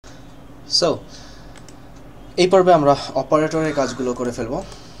So এই পর্বে আমরা অপারেটরের কাজগুলো করে ফেলব।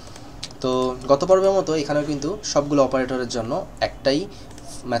 তো গত পর্বের মতো এখানেও কিন্তু সবগুলো অপারেটরের জন্য একটাই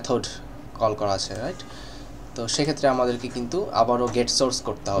মেথড কল করা আছে, রাইট? তো সেক্ষেত্রে আমাদেরকে কিন্তু আবারও গেট সোর্স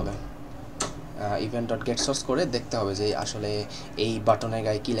করতে হবে, ইভেন্ট ডট গেট সোর্স করে দেখতে হবে যে আসলে এই বাটনের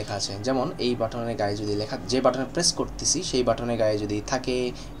গায়ে কী লেখা আছে। যেমন এই বাটনের গায়ে যদি লেখা, যে বাটনে প্রেস করতেছি সেই বাটনের গায়ে যদি থাকে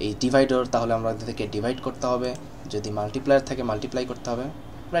এই ডিভাইডার, তাহলে আমরা থেকে ডিভাইড করতে হবে, যদি মাল্টিপ্লায়ার থাকে মাল্টিপ্লাই করতে হবে,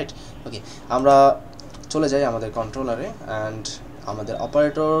 রাইট? ওকে, আমরা চলে যাই আমাদের কন্ট্রোলারে অ্যান্ড আমাদের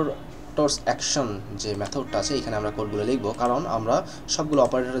অপারেটরস অ্যাকশন যে মেথডটা আছে এখানে আমরা কোডগুলো লিখব, কারণ আমরা সবগুলো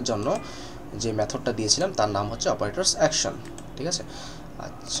অপারেটরের জন্য যে মেথডটা দিয়েছিলাম তার নাম হচ্ছে অপারেটরস অ্যাকশন, ঠিক আছে?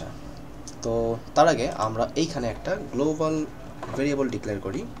 আচ্ছা, তো তার আগে আমরা এইখানে একটা গ্লোবাল ভেরিয়েবল ডিক্লেয়ার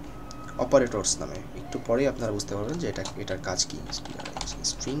করি অপারেটরস নামে। একটু পরেই আপনারা বুঝতে পারবেন যে এটার কাজ কি।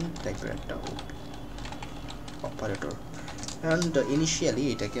 স্ট্রিং টাইপের একটা অপারেটর, অ্যান্ড ইনিশিয়ালি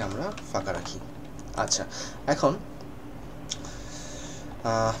এটাকে আমরা ফাঁকা রাখি। আচ্ছা, এখন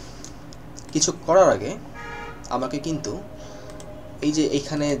কিছু করার আগে আমাকে কিন্তু এই যে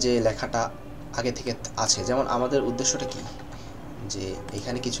এইখানে যে লেখাটা আগে থেকে আছে, যেমন আমাদের উদ্দেশ্যটা কি, যে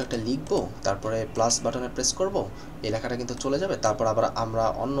এখানে কিছু একটা লিখবো, তারপরে প্লাস বাটনে প্রেস করব, এই লেখাটা কিন্তু চলে যাবে, তারপর আবার আমরা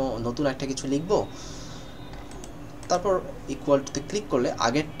অন্য নতুন একটা কিছু লিখবো, তারপর ইকুয়াল টুতে ক্লিক করলে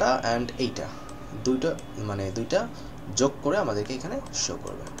আগেরটা অ্যান্ড এইটা দুইটা যোগ করে আমাদেরকে এখানে শো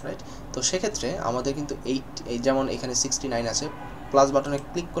করবে, রাইট? তো সেক্ষেত্রে আমাদের কিন্তু এই যেমন এখানে 69 আছে, প্লাস বাটনে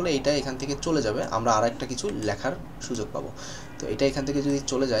ক্লিক করলে এইটা এখান থেকে চলে যাবে, আমরা আর একটা কিছু লেখার সুযোগ পাবো। তো এটা এখান থেকে যদি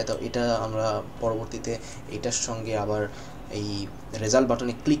চলে যায় তো এটা আমরা পরবর্তীতে এইটার সঙ্গে আবার এই রেজাল্ট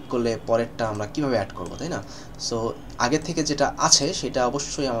বাটনে ক্লিক করলে পরেরটা আমরা কিভাবে অ্যাড করব, তাই না? সো আগে থেকে যেটা আছে সেটা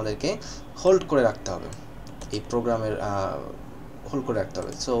অবশ্যই আমাদেরকে হোল্ড করে রাখতে হবে, এই প্রোগ্রামের হোল্ড করে রাখতে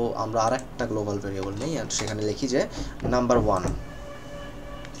হবে। সো আমরা আর একটা গ্লোবাল ভেরিয়েবল নেই আর সেখানে লিখি যে নাম্বার 1।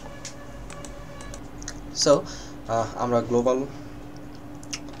 সো আমরা গ্লোবাল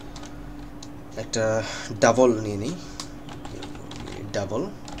একটা ডাবল নিয়ে নিই, ডাবল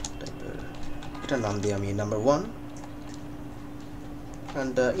টাইপের এটা নাম দিয়ে আমি নাম্বার 1,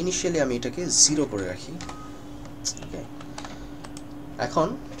 অ্যান্ড ইনিশিয়ালি আমি এটাকে 0 করে রাখি। ওকে, এখন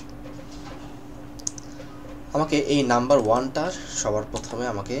আমাকে এই নাম্বার 1টা সবার প্রথমে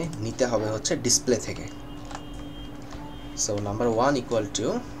আমাকে নিতে হবে হচ্ছে ডিসপ্লে থেকে। So number 1 equal to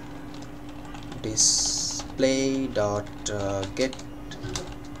display dot gate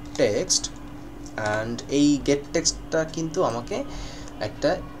text, and এই গেট টেক্সটটা কিন্তু আমাকে একটা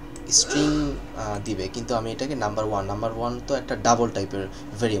স্ট্রিং দিবে, কিন্তু আমি এটাকে নাম্বার 1 তো একটা ডাবল টাইপের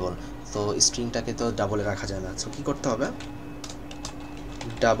ভেরিয়েবল, তো স্ট্রিংটাকে তো ডাবলে রাখা যায় না। সো কী করতে হবে,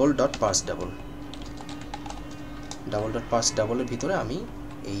 ডাবল ডট পার্স ডাবলের ভিতরে আমি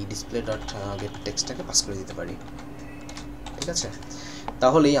এই ডিসপ্লে ডট গেট টেক্সটটাকে পাস করে দিতে পারি, ঠিক আছে?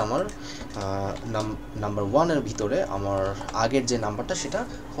 তাহলেই আমার নাম্বার 1-এর ভিতরে আমার আগের যে নাম্বারটা সেটা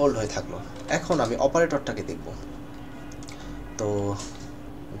হোল্ড হয়ে থাকলো। এখন আমি অপারেটরটাকে দেখব। তো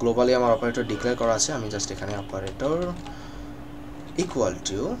গ্লোবালি আমার অপারেটর ডিক্লেয়ার করা আছে, আমি জাস্ট এখানে অপারেটর ইকুয়াল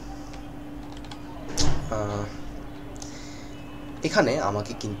টু এখানে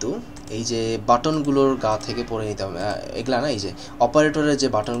আমাকে কিন্তু এই যে বাটনগুলোর গা থেকে পড়ে নিতে হবে, এগুলা না, এই যে অপারেটরের যে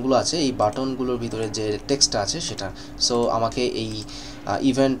বাটনগুলো আছে এই বাটনগুলোর ভিতরে যে টেক্সটটা আছে সেটা। সো আমাকে এই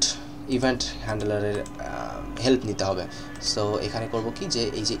ইভেন্ট হ্যান্ডলারের হেল্প নিতে হবে। সো এখানে করব কি, যে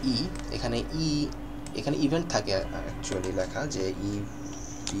এই যে এখানে ইভেন্ট থাকে অ্যাকচুয়ালি লেখা যে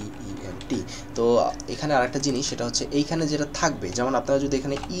EVENT। তো এখানে আরেকটা জিনিস, সেটা হচ্ছে এইখানে যেটা থাকবে, যেমন আপনারা যদি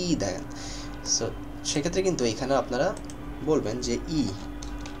এখানে দেন, সো সেক্ষেত্রে কিন্তু এখানে আপনারা বলবেন যে ই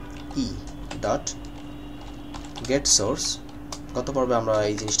ডট গেট সোর্স। গত পর্বে আমরা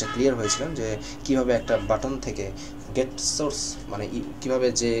এই জিনিসটা ক্লিয়ার হয়েছিলাম যে কিভাবে একটা বাটন থেকে গেট সোর্স, মানে কিভাবে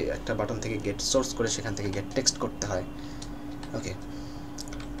যে একটা বাটন থেকে গেট সোর্স করে সেখান থেকে গেট টেক্সট করতে হয়। ওকে,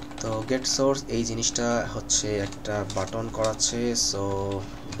 তো গেট সোর্স এই জিনিসটা হচ্ছে একটা বাটন করাচ্ছে, সো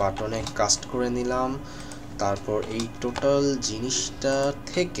বাটনে কাস্ট করে নিলাম, তারপর এই টোটাল জিনিসটা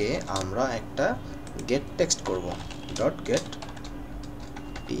থেকে আমরা একটা গেট টেক্সট করব, ডট গেট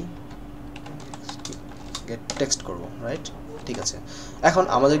টেক্সট করব, রাইট? ঠিক আছে, এখন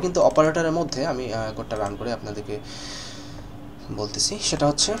আমাদের কিন্তু অপারেটরের মধ্যে আমি কোডটা রান করে আপনাদেরকে বলতেছি, সেটা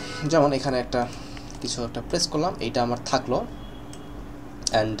হচ্ছে যেমন এখানে কিছু একটা প্রেস করলাম, এইটা আমার থাকলো,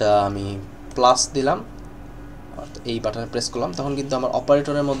 অ্যান্ড আমি প্লাস দিলাম, এই বাটনে প্রেস করলাম, তখন কিন্তু আমার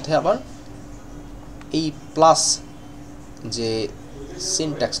অপারেটরের মধ্যে আবার এই প্লাস যে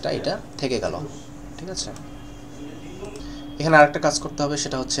সিনট্যাক্সটা এটা থেকে গেল, ঠিক আছে? এখানে আরেকটা কাজ করতে হবে,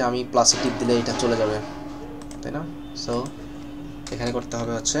 সেটা হচ্ছে আমি প্লাসে টিপ দিলে এটা চলে যাবে, তাই না? সো এখানে করতে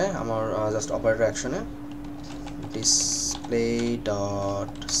হবে হচ্ছে আমার জাস্ট অপারেটর অ্যাকশনে ডিসপ্লে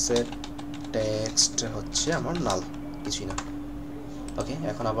ডট সেট টেক্সট হচ্ছে আমার নাল, কিছুই না। ওকে,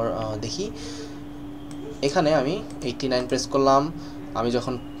 এখন আবার দেখি, এখানে আমি 89 প্রেস করলাম, আমি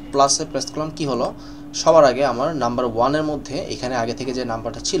যখন প্লাসে প্রেস করলাম কি হলো, সবার আগে আমার নাম্বার 1-এর মধ্যে এখানে আগে থেকে যে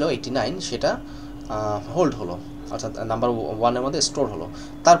নাম্বারটা ছিল 89 সেটা হোল্ড হলো, অর্থাৎ নাম্বার 1-এর মধ্যে স্টোর হলো।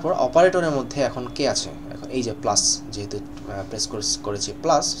 তারপর অপারেটরের মধ্যে এখন কে আছে, এখন এই যে প্লাস, যেহেতু প্রেস করেছি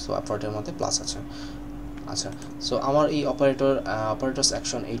প্লাস, সো অপারেটরের মধ্যে প্লাস আছে। আচ্ছা, সো আমার এই অপারেটরস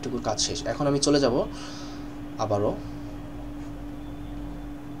অ্যাকশন এইটুকু কাজ শেষ। এখন আমি চলে যাব আবারও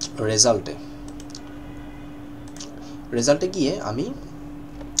রেজাল্টে গিয়ে আমি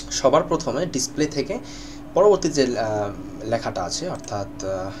সবার প্রথমে ডিসপ্লে থেকে পরবর্তী যে লেখাটা আছে, অর্থাৎ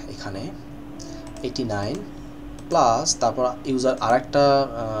এখানে 89 প্লাস তারপর ইউজার আরেকটা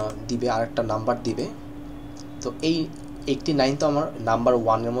দিবে, আরেকটা নাম্বার দিবে। তো এই 89 তো আমার নাম্বার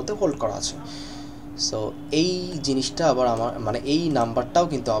 1-এর মধ্যে হোল্ড করা আছে, সো এই জিনিসটা আবার আমার মানে এই নাম্বারটাও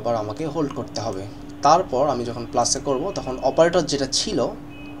কিন্তু আবার আমাকে হোল্ড করতে হবে। তারপর আমি যখন প্লাসে করব তখন অপারেটর যেটা ছিল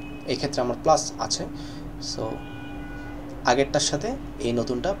এক্ষেত্রে আমার প্লাস আছে, সো আগেরটার সাথে এই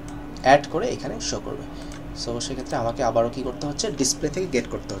নতুনটা অ্যাড করে এখানে শো করবে। সো সেক্ষেত্রে আমাকে আবারও কী করতে হচ্ছে, ডিসপ্লে থেকে গেট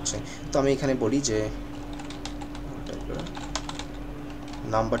করতে হচ্ছে। তো আমি এখানে বলি যে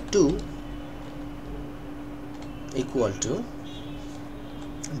number 2 equal to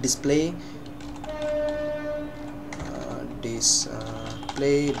display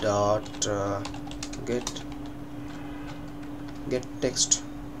dot gate text.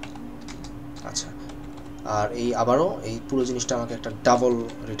 আচ্ছা, আর এই আবারও এই পুরো জিনিসটা আমাকে একটা ডাবল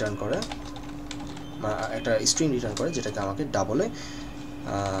রিটার্ন করে, একটা স্ট্রিং রিটার্ন করে, যেটাকে আমাকে ডাবলে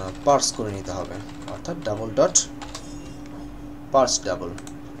পার্স করে নিতে হবে, অর্থাৎ ডাবল ডট পার্স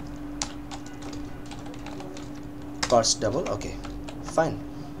ডাবল। ওকে, ফাইন।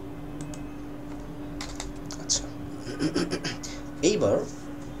 আচ্ছা, এইবার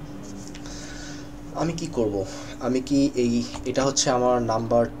আমি কি করব, আমি কি এটা হচ্ছে আমার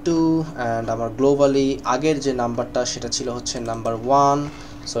নাম্বার 2 অ্যান্ড আমার গ্লোবালি আগের যে নাম্বারটা সেটা ছিল হচ্ছে নাম্বার 1,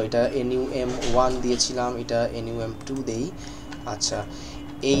 সো এটা NUM1 দিয়েছিলাম, এটা NUM2 দেই। আচ্ছা,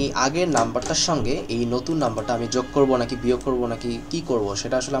 এই আগের নাম্বারটার সঙ্গে এই নতুন নাম্বারটা আমি যোগ করব নাকি বিয়োগ করব নাকি কি করব,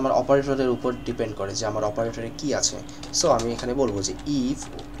 সেটা আসলে আমার অপারেটরের উপর ডিপেন্ড করে যে আমার অপারেটরে কি আছে। সো আমি এখানে বলবো যে ইফ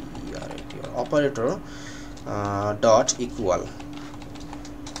অপারেটর ডট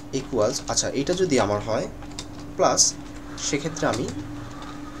ইকুয়ালস, আচ্ছা এটা যদি আমার হয় প্লাস, সেক্ষেত্রে আমি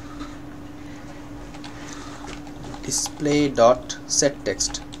ডিসপ্লে ডট সেট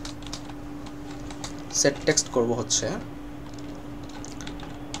টেক্সট করব হচ্ছে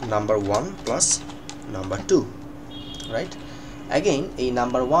number 1 plus number 2, right. Again এই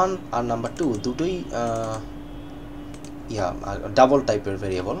নাম্বার 1 আর নাম্বার 2 দুটোই ডাবল টাইপের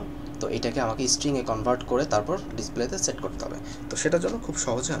ভেরিয়েবল, তো এটাকে আমাকে স্ট্রিংয়ে কনভার্ট করে তারপর ডিসপ্লেতে সেট করতে হবে। তো সেটার জন্য খুব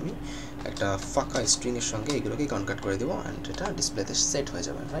সহজে আমি একটা ফাঁকা স্ট্রিংয়ের সঙ্গে এগুলোকে কনভার্ট করে দেবো অ্যান্ড এটা ডিসপ্লেতে সেট হয়ে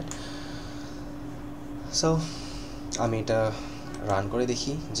যাবে, রাইট। সো আমি এটা রান করে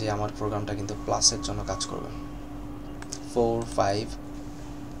দেখি যে আমার প্রোগ্রামটা কিন্তু প্লাসের জন্য কাজ করবে। 4 5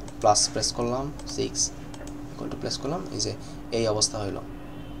 প্লাস প্রেস করলাম, 6 ইকুয়াল টু প্রেস করলাম, এই যে এই অবস্থা হইলো।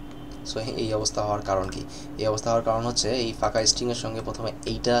 সো এই অবস্থা হওয়ার কারণ কি, এই অবস্থা হওয়ার কারণ হচ্ছে এই ফাঁকা স্ট্রিংয়ের সঙ্গে প্রথমে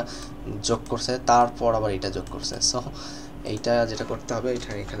এইটা যোগ করছে, তারপর আবার এইটা যোগ করছে। সো এইটা যেটা করতে হবে,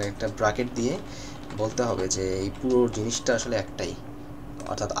 এখানে একটা ব্র্যাকেট দিয়ে বলতে হবে যে এই পুরো জিনিসটা আসলে একটাই,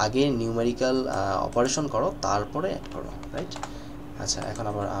 অর্থাৎ আগে নিউমেরিক্যাল অপারেশন করো তারপরে অ্যাড করো, রাইট। আচ্ছা, এখন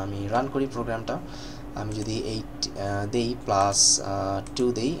আবার আমি রান করি প্রোগ্রামটা। আমি যদি 8 দেই প্লাস 2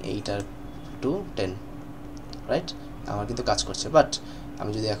 দেই, 8 আর 2 10, রাইট, আমার কিন্তু কাজ করছে। বাট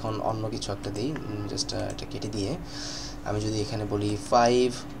আমি যদি এখন অন্য কিছু একটা দিই, জাস্ট এটা কেটে দিয়ে আমি যদি এখানে বলি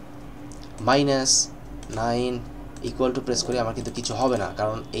 5 মাইনাস 9 ইকুয়াল টু প্রেস করি, আমার কিন্তু কিছু হবে না,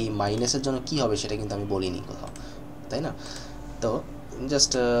 কারণ এই মাইনাসের জন্য কি হবে সেটা কিন্তু আমি বলিনি কোথাও, তাই না। তো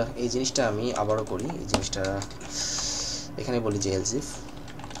জাস্ট এই জিনিসটা আমি আবারও করি, এই জিনিসটা এখানে বলি যে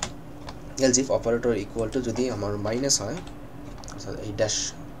else if operator equal to যদি আমার মাইনাস হয়, অর্থাৎ এই ড্যাশ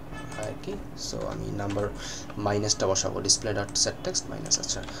আর কি, সো আমি নাম্বার মাইনাসটা বসাবো, display dot set text minus.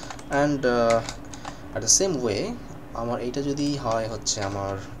 আচ্ছা, and at the same way আমার এইটা যদি হয় হচ্ছে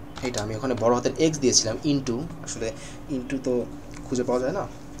আমার এইটা, আমি ওখানে বড় হাতের এক্স দিয়েছিলাম, ইনটু, আসলে ইনটু তো খুঁজে পাওয়া যায় না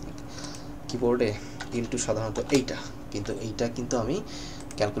কিবোর্ডে, ইনটু সাধারণত এইটা, কিন্তু এইটা কিন্তু আমি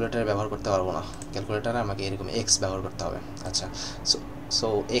ক্যালকুলেটারে ব্যবহার করতে পারবো না, ক্যালকুলেটারে আমাকে এরকম এক্স ব্যবহার করতে হবে। আচ্ছা, সো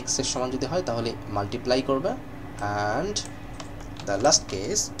এক্সের সমান যদি হয় তাহলে মাল্টিপ্লাই করবে, অ্যান্ড দ্য লাস্ট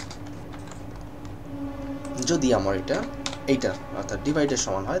কেস যদি আমার এটা এইটার অর্থাৎ ডিভাইডের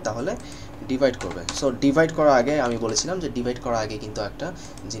সমান হয় তাহলে ডিভাইড করবে। সো ডিভাইড করার আগে আমি বলেছিলাম যে ডিভাইড করার আগে কিন্তু একটা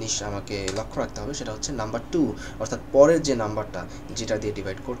জিনিস আমাকে লক্ষ্য রাখতে হবে, সেটা হচ্ছে নাম্বার 2 অর্থাৎ পরের যে নাম্বারটা যেটা দিয়ে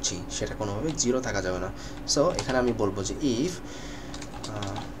ডিভাইড করছি সেটা কোনোভাবে 0 থাকা যাবে না। সো এখানে আমি বলবো যে ইফ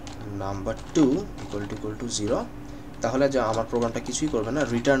নাম্বার 2 ইকুয়াল টু 0, তাহলে যে আমার প্রোগ্রামটা কিছুই করবে না,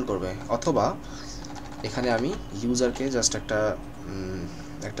 রিটার্ন করবে। অথবা এখানে আমি ইউজারকে জাস্ট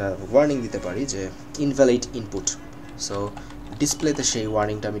একটা ওয়ার্নিং দিতে পারি যে ইনভ্যালিড ইনপুট। সো ডিসপ্লেতে সেই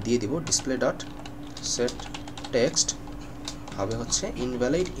ওয়ার্নিংটা আমি দিয়ে দিব, ডিসপ্লে ডট সেট টেক্সট হবে হচ্ছে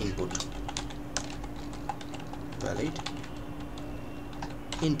ইনভ্যালিড ইনপুট, ভ্যালিড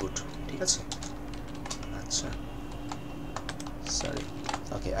ইনপুট। ঠিক আছে, আচ্ছা সরি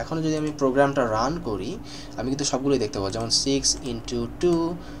ওকে। এখন যদি আমি প্রোগ্রামটা রান করি আমি কিন্তু সবগুলোই দেখতে পাবো, যেমন 6 × 2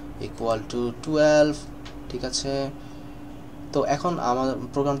 = 12। ঠিক আছে, তো এখন আমার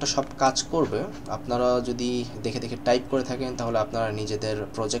প্রোগ্রামটা সব কাজ করবে। আপনারা যদি দেখে দেখে টাইপ করে থাকেন তাহলে আপনারা নিজেদের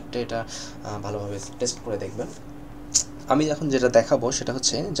প্রজেক্টে এটা ভালোভাবে টেস্ট করে দেখবেন। আমি এখন যেটা দেখাবো সেটা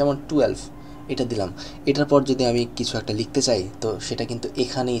হচ্ছে যেমন 12 এটা দিলাম, এটার পর যদি আমি কিছু একটা লিখতে চাই তো সেটা কিন্তু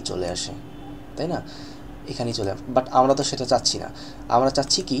এখানেই চলে আসে, তাই না? এখানেই চলে আসে, বাট আমরা তো সেটা চাচ্ছি না। আমরা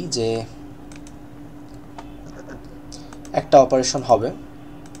চাচ্ছি কি যে একটা অপারেশন হবে,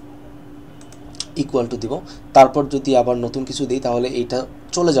 ইকুয়াল টু দিব, তারপর যদি আবার নতুন কিছু দিই তাহলে এইটা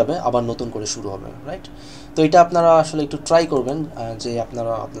চলে যাবে, আবার নতুন করে শুরু হবে, রাইট? তো এটা আপনারা আসলে একটু ট্রাই করবেন যে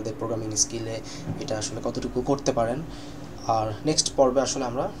আপনারা আপনাদের প্রোগ্রামিং স্কিলে এটা আসলে কতটুকু করতে পারেন। আর নেক্সট পর্বে আসলে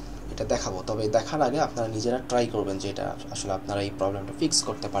আমরা এটা দেখাবো, তবে দেখার আগে আপনারা নিজেরা ট্রাই করবেন যে এটা আসলে আপনারা এই প্রবলেমটা ফিক্স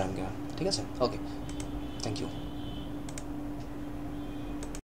করতে পারেন কিনা। ঠিক আছে, ওকে, থ্যাংক ইউ।